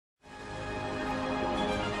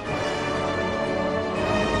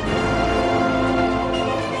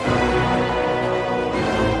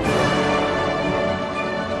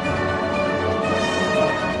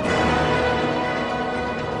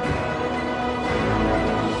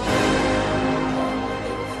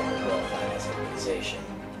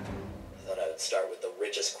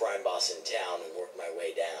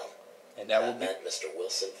That meant Mr.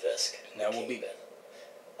 Wilson Fisk, that will be.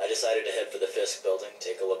 I decided to head for the Fisk building,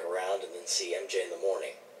 take a look around, and then see MJ in the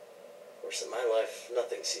morning. Of course, in my life,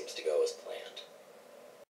 nothing seems to go as planned.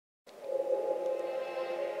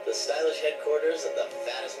 The stylish headquarters of the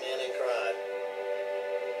fattest man in crime.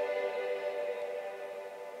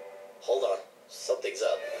 Hold on, something's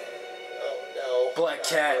up. Oh no. Black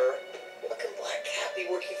Cat. What can Black Cat be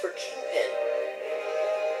working for Kingpin?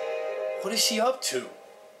 What is she up to?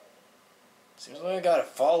 Seems like I gotta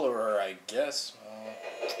follow her, I guess.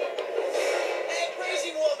 Hey,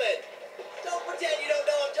 crazy woman! Don't pretend you don't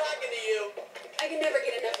know I'm talking to you. I can never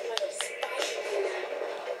get enough of my little spider.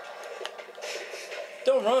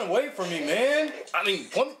 Don't run away from me, man. I mean,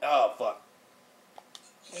 what? Oh, fuck.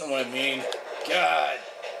 You know what I mean. God.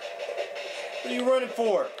 What are you running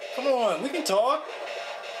for? Come on, we can talk.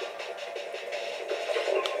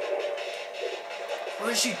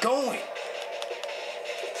 Where is she going?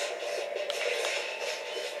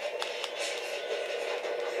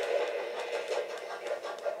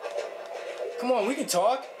 Come on, we can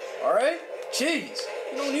talk. Alright? Jeez.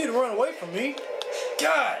 You don't need to run away from me.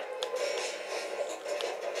 God.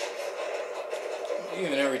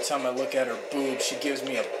 Even every time I look at her boob, she gives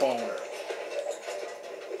me a boner.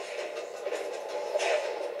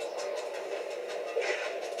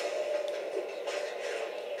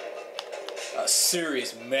 A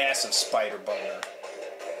serious, massive spider boner.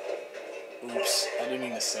 Oops, I didn't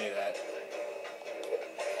mean to say that.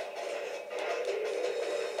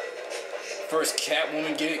 First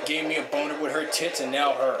Catwoman gave me a boner with her tits, and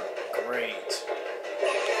now her. Great.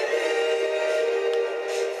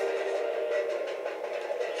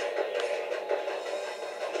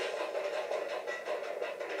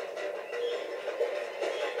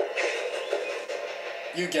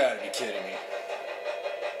 You gotta be kidding me.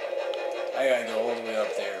 I gotta go all the way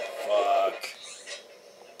up there. Fuck.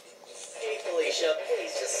 Hey, Felicia,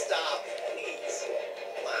 please just stop. Please.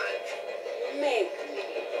 Come on. Maybe.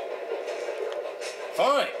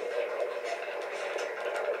 Fine.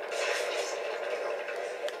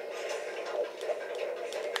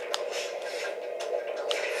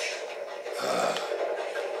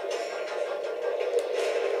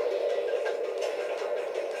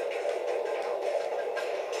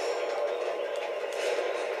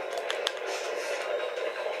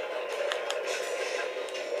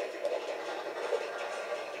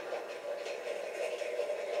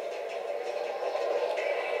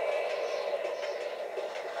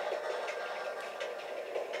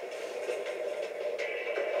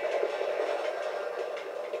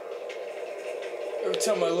 Every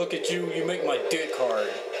time I look at you, you make my dick hard.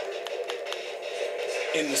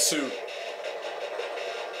 In the suit.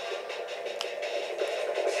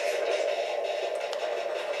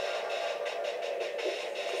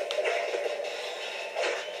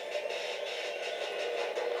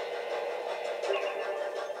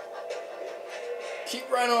 Keep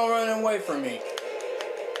running away from me.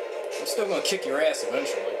 I'm still gonna kick your ass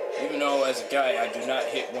eventually. Even though as a guy, I do not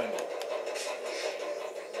hit women.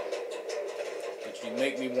 But you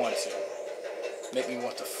make me want to. Make me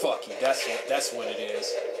want to fuck you. That's what it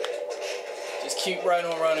is. Just keep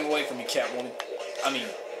running away from me, Catwoman. I mean,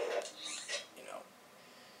 you know.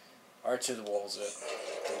 Art to the walls,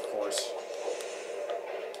 of course.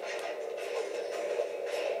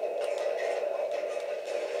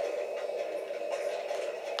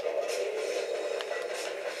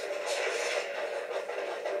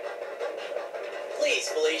 Please,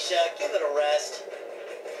 Felicia, give it a rest.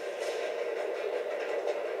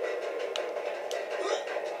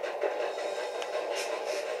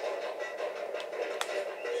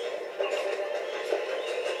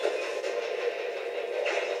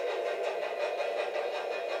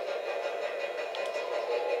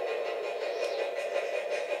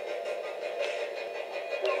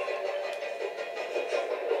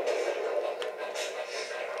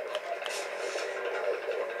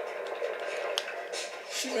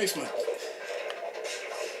 She makes my...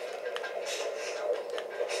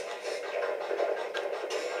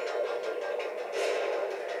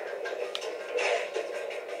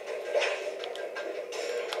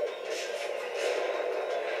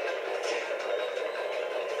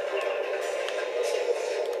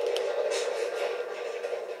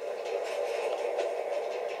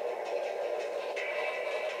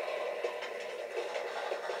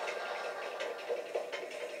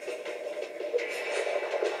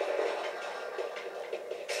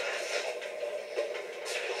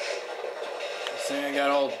 I got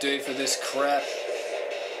all day for this crap.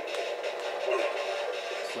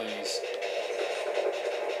 Please.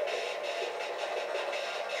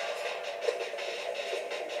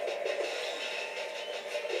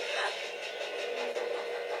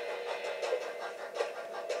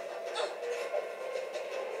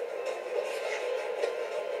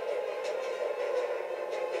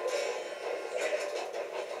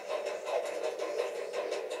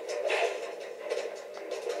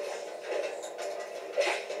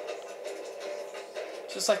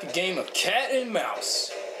 Just like a game of cat and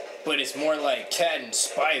mouse. But it's more like cat and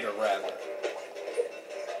spider, rather.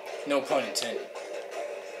 No pun intended.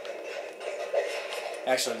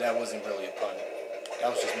 Actually, that wasn't really a pun.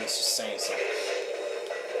 That was just me just saying something.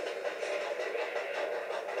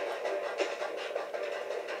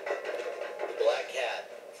 The black cat,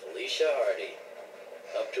 Felicia Hardy.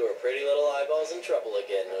 Up to her pretty little eyeballs in trouble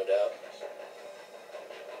again, no doubt.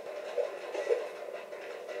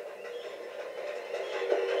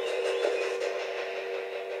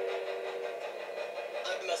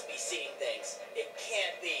 I must be seeing things. It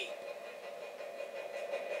can't be.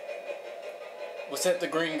 Was that the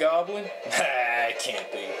Green Goblin? Nah, it can't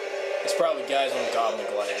be. It's probably guys on goblin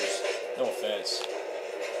gliders. No offense.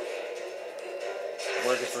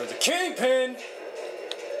 Working for the Kingpin!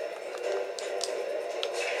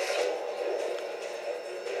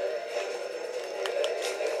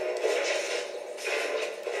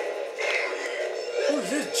 Who's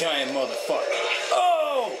this giant motherfucker?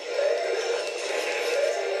 Oh!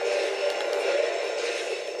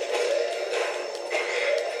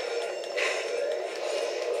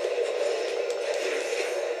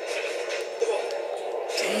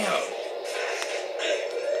 Damn.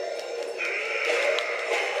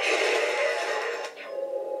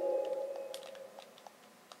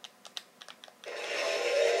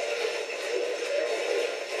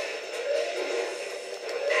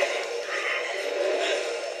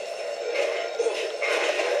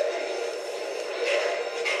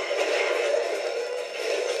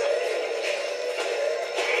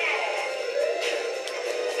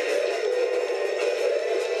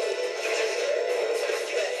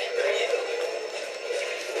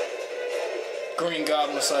 Green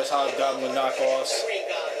Goblin / Hobgoblin knockoffs. Green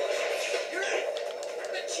Goblin. You're a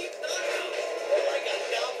cheap knockoff. Like a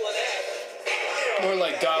gobblehead. More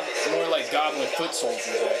like Goblin foot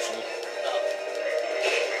soldiers, actually.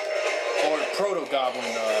 Or proto-Goblin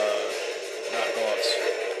knockoffs.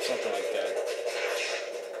 Something like that.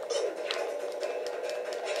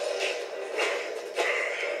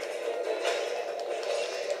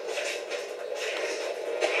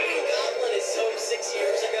 Green Goblin is so 6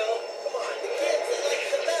 years ago. Come on, the kids that like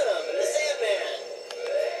the Venom and the Sandman.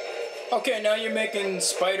 Okay, now you're making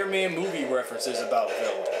Spider-Man movie references about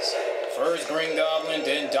villains. First Green Goblin,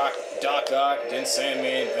 then Doc Ock, then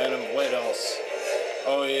Sandman, Venom, what else?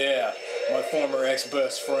 Oh yeah, my former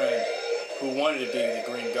ex-best friend, who wanted to be the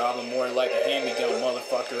Green Goblin, more like a hand-me-down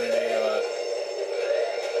motherfucker in a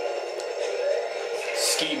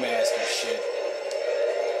ski mask and shit.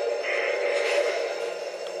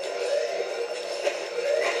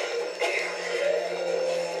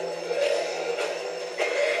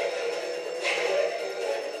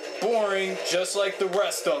 Boring, just like the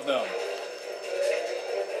rest of them.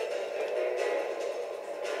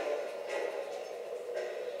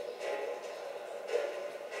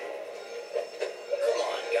 Come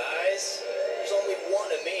on, guys. There's only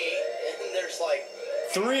one of me, and there's like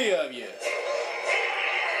 3 of you.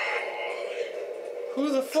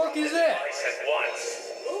 Who the fuck is that? Device at once.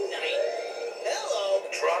 Moon Knight. Hello.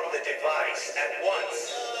 Drop the device at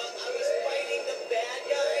once. I was fighting the bad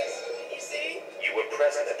guys. You see? You were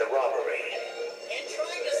present at the robbery. And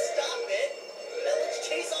trying to stop it. Now let's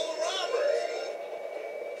chase all the robbers.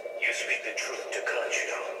 You speak the truth to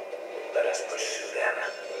Conchu. Let us pursue them.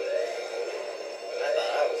 I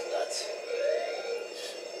thought I was nuts.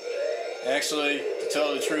 Actually, to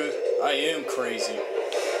tell the truth, I am crazy.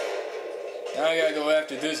 Now I gotta go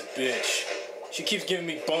after this bitch. She keeps giving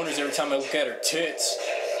me boners every time I look at her tits.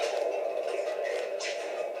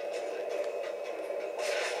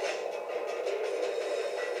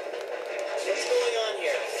 What's going on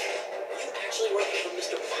here? Are you actually working for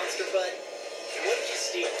Mr. Monster Bud? What did you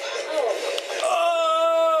steal?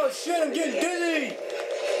 Oh shit, I'm getting dizzy!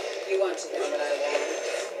 You want to know what I want?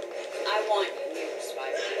 I want you,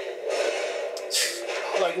 Spider-Man.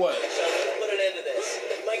 Like what? Sheldon, put an end to this.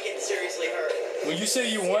 You might get seriously hurt. When you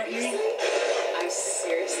say you want me, I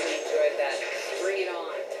seriously enjoyed that. Bring it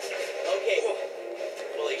on. Okay.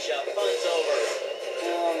 Felicia, fun's over.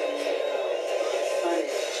 Oh no. Fun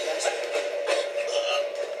is just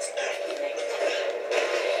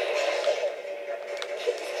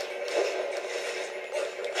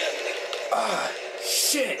ah,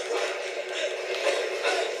 shit!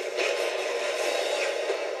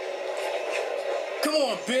 Come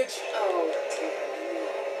on, bitch! oh.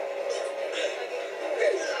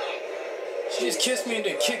 She just kissed me and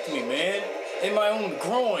then kicked me, man. In my own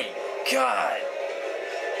groin. God!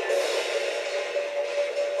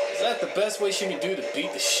 Is that the best way she can do to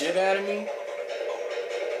beat the shit out of me?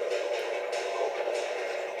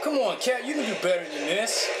 Come on, Cat, you can do better than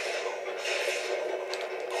this.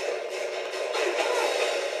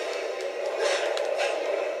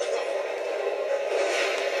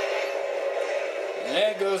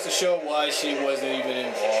 goes to show why she wasn't even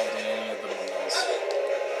involved in any of the movies.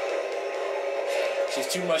 She's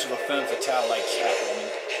too much of a femme fatale like Catwoman.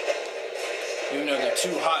 Even though they're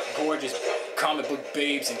two hot, gorgeous comic book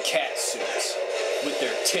babes in cat suits with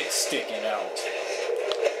their tits sticking out.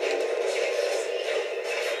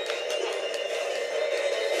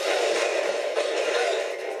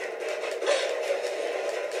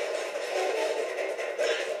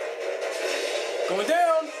 Going down!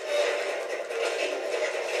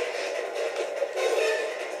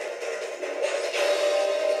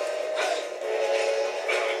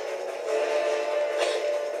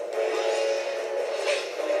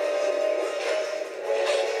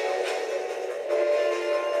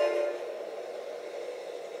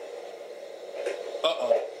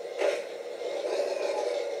 Uh-oh.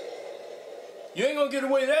 You ain't gonna get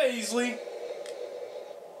away that easily.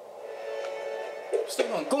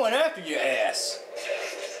 Still going after your ass.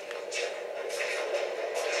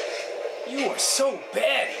 You are so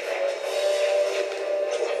batty.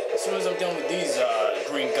 As soon as I'm done with these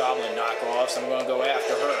Green Goblin knockoffs, I'm gonna go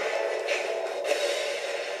after her.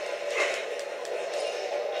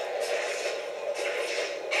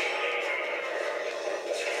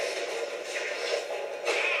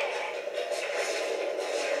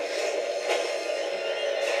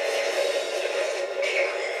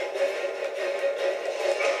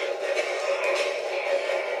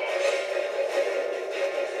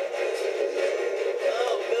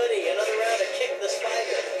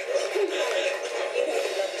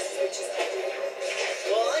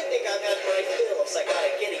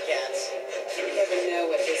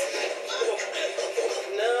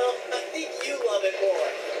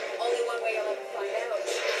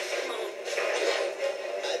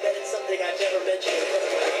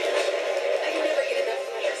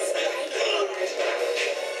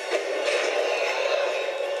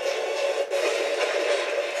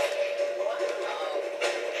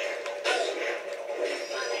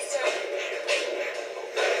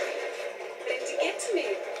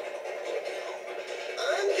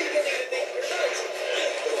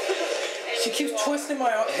 She keeps twisting my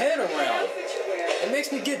head around. It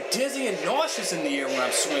makes me get dizzy and nauseous in the air when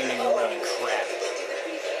I'm swinging around and crap.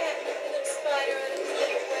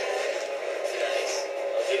 Nice.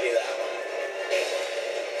 I'll give you that one.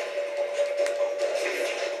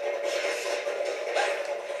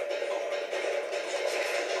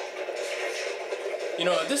 You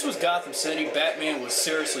know, if this was Gotham City, Batman would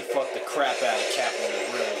seriously fuck the crap out of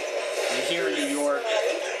Catwoman, really. And here in New York,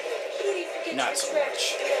 not so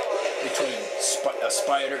much. Between a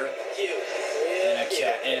spider and a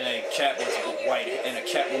cat with a white and a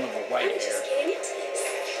Catwoman with white hair.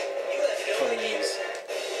 Please.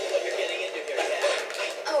 What you're getting into here,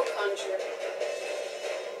 Cat. Oh, conjure.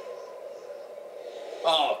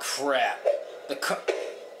 Oh crap!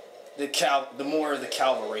 The more the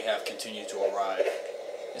cavalry have continued to arrive.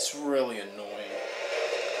 It's really annoying.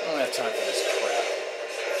 I don't have time for this crap.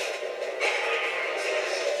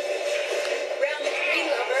 Round 3,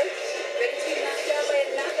 lover. Ready to be knocked out by a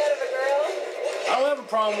knockout of a girl? I don't have a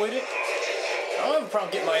problem with it. I don't have a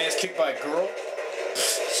problem getting my ass kicked by a girl.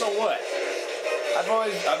 So what? I've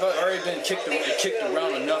already been kicked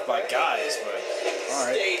around enough by guys, but all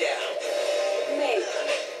right. Stay down. Maybe.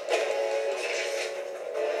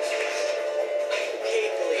 Okay,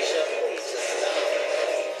 Felicia, please just stop.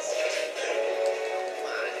 Come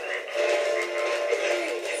on.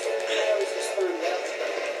 I always respond well to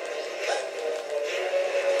them.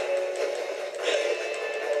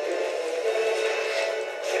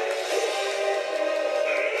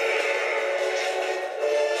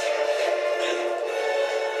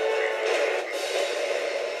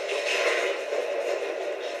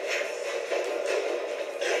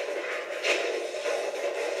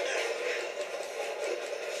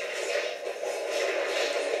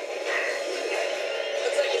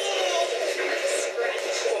 Looks like it's scratch.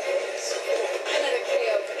 Another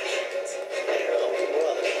KO. Oh,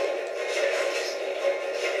 brother.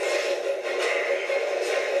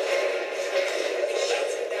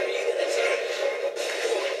 Are you gonna say?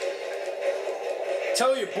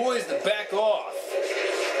 Tell your boys to back off.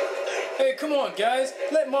 Hey, come on, guys.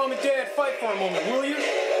 Let Mom and Dad fight for a moment, will you?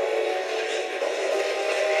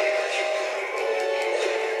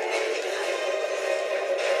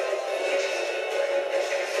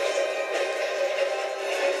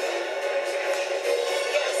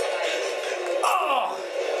 Oh!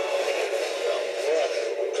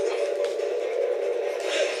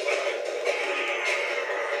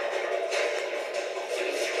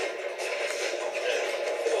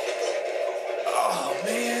 Oh,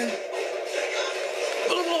 man.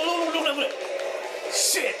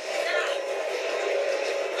 Shit.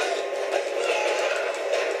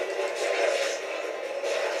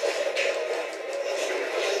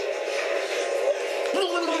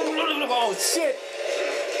 Oh shit!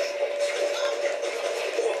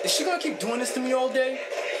 Is she gonna keep doing this to me all day?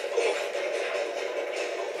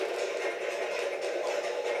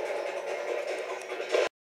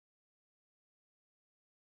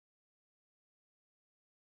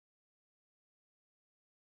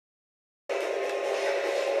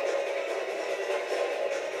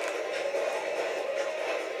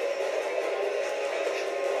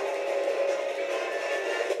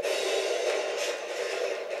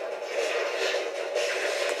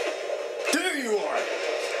 There you are!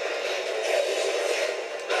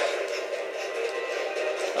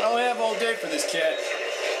 I don't have all day for this cat.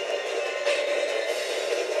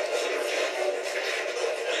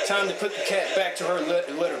 Time to put the cat back to her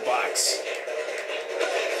litter box,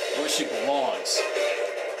 where she belongs.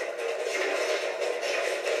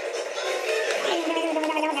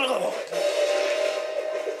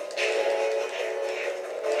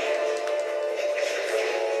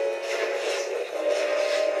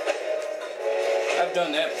 I've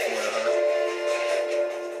done that before to her.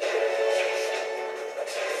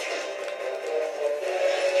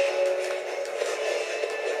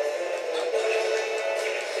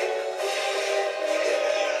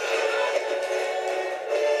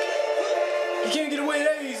 You can't get away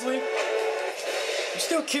that easily. I'm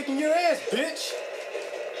still kicking your ass, bitch.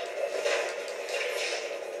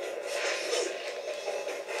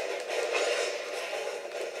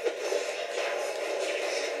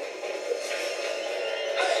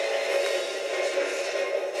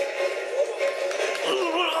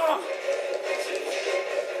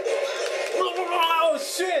 Oh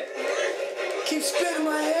shit! Keep spinning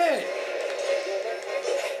my head.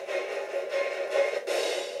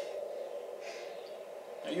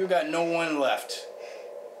 Now you got no one left.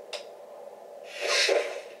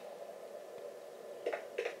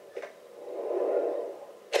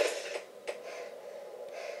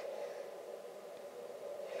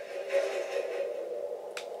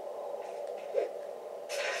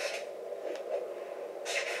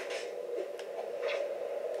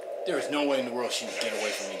 There is no way in the world she would get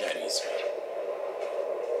away from me that easy.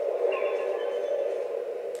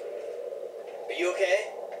 Are you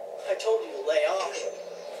okay? I told you to lay off.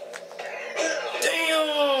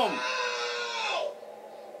 Damn!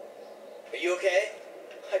 Are you okay?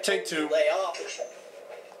 I told Take you two. to lay off.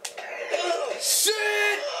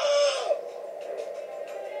 Shit!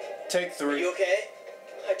 Take Are three. you okay?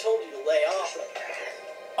 I told you to lay off.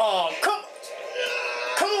 Oh, come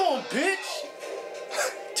on, bitch!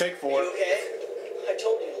 Take Are four. you okay? I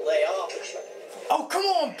told you to lay off. Oh, come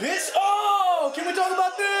on, bitch! Oh, can we talk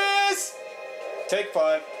about this? Take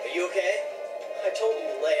five. Are you okay? I told you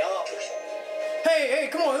to lay off. Hey,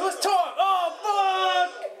 come on, let's talk. Oh,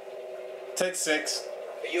 fuck! Take six.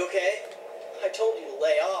 Are you okay? I told you to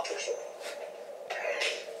lay off.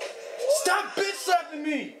 Stop bitch slapping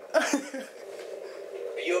me! Are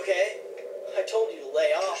you okay? I told you to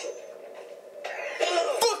lay off.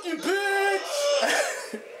 Fuck you, bitch!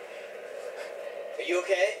 Are you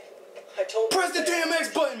okay? I told you Press to the lay damn off. X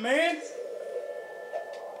button, man!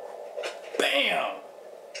 Bam!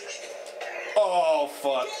 Oh,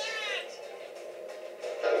 fuck.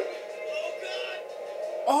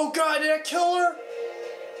 Oh, God, did I kill her?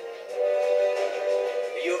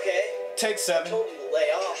 Are you okay? Take I seven. told you to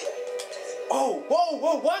lay off. Oh,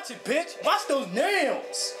 whoa, watch it, bitch. Watch those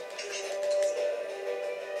nails.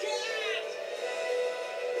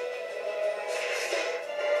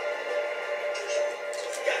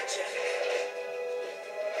 Gotcha.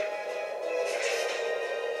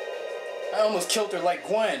 I almost killed her like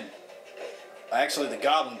Gwen. Actually, the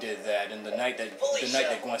Goblin did that in the night that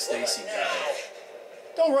Gwen Stacy died.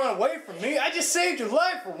 Don't run away from me. I just saved your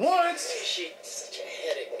life for once. She's such a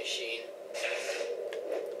headache machine.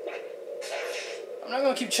 I'm not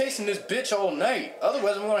gonna keep chasing this bitch all night.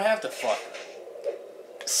 Otherwise, I'm gonna have to fuck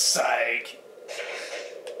her. Psych.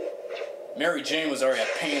 Mary Jane was already a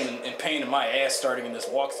pain in my ass starting in this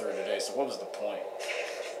walkthrough today, so what was the point?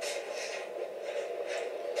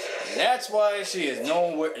 And that's why she is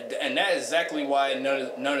nowhere, and that is exactly why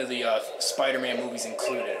none of the Spider-Man movies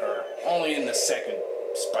included her. Only in the second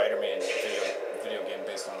Spider-Man video game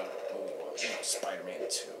based on a movie, Spider-Man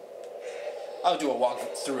 2. I'll do a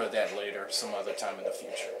walkthrough of that later, some other time in the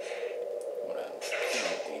future, when I'm done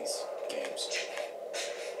with these games.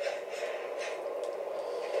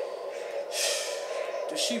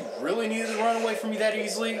 Does she really need to run away from me that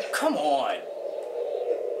easily? Come on!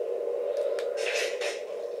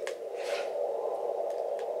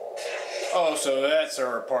 Oh, so that's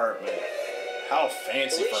her apartment. How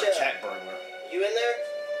fancy for a Alicia, cat burglar. You in there?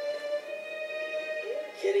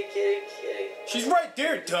 Kitty, kitty, kitty. She's right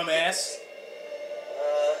there, dumbass.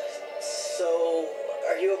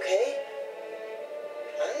 you okay?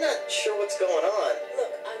 I'm not sure what's going on.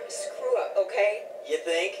 Look, I'm a screw-up, okay? You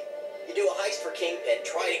think? You do a heist for Kingpin,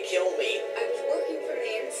 try to kill me. I was working from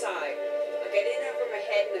the inside. I got in over my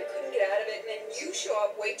head and I couldn't get out of it, and then you show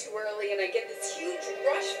up way too early and I get this huge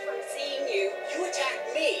rush from seeing you. You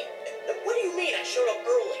attacked me. What do you mean I showed up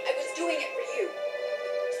early? I was doing it for you.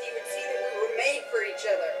 So you would see that we were made for each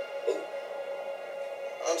other. Ooh.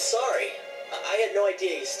 I'm sorry. I had no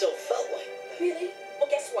idea you still felt like that. Really? Well,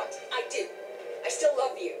 guess what? I do. I still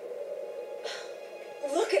love you.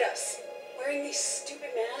 Look at us. Wearing these stupid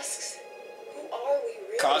masks. Who are we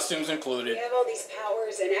really? Costumes included. We have all these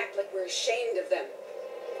powers and act like we're ashamed of them.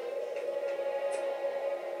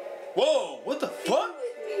 Whoa, what the Be fuck?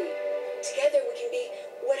 with me. Together we can be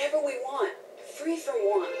whatever we want. Free from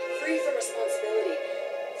want. Free from responsibility.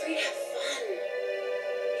 Free to have fun.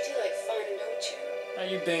 You do like fun, don't you? Are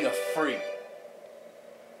you being a freak?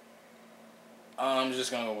 I'm just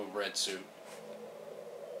gonna go with red suit.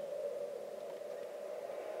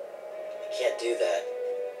 You can't do that.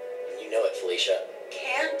 And you know it, Felicia.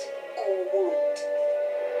 Can't or won't.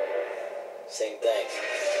 Same thing.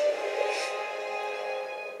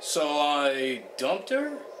 So I dumped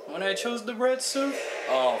her when I chose the red suit?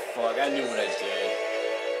 Oh fuck, I knew what I did.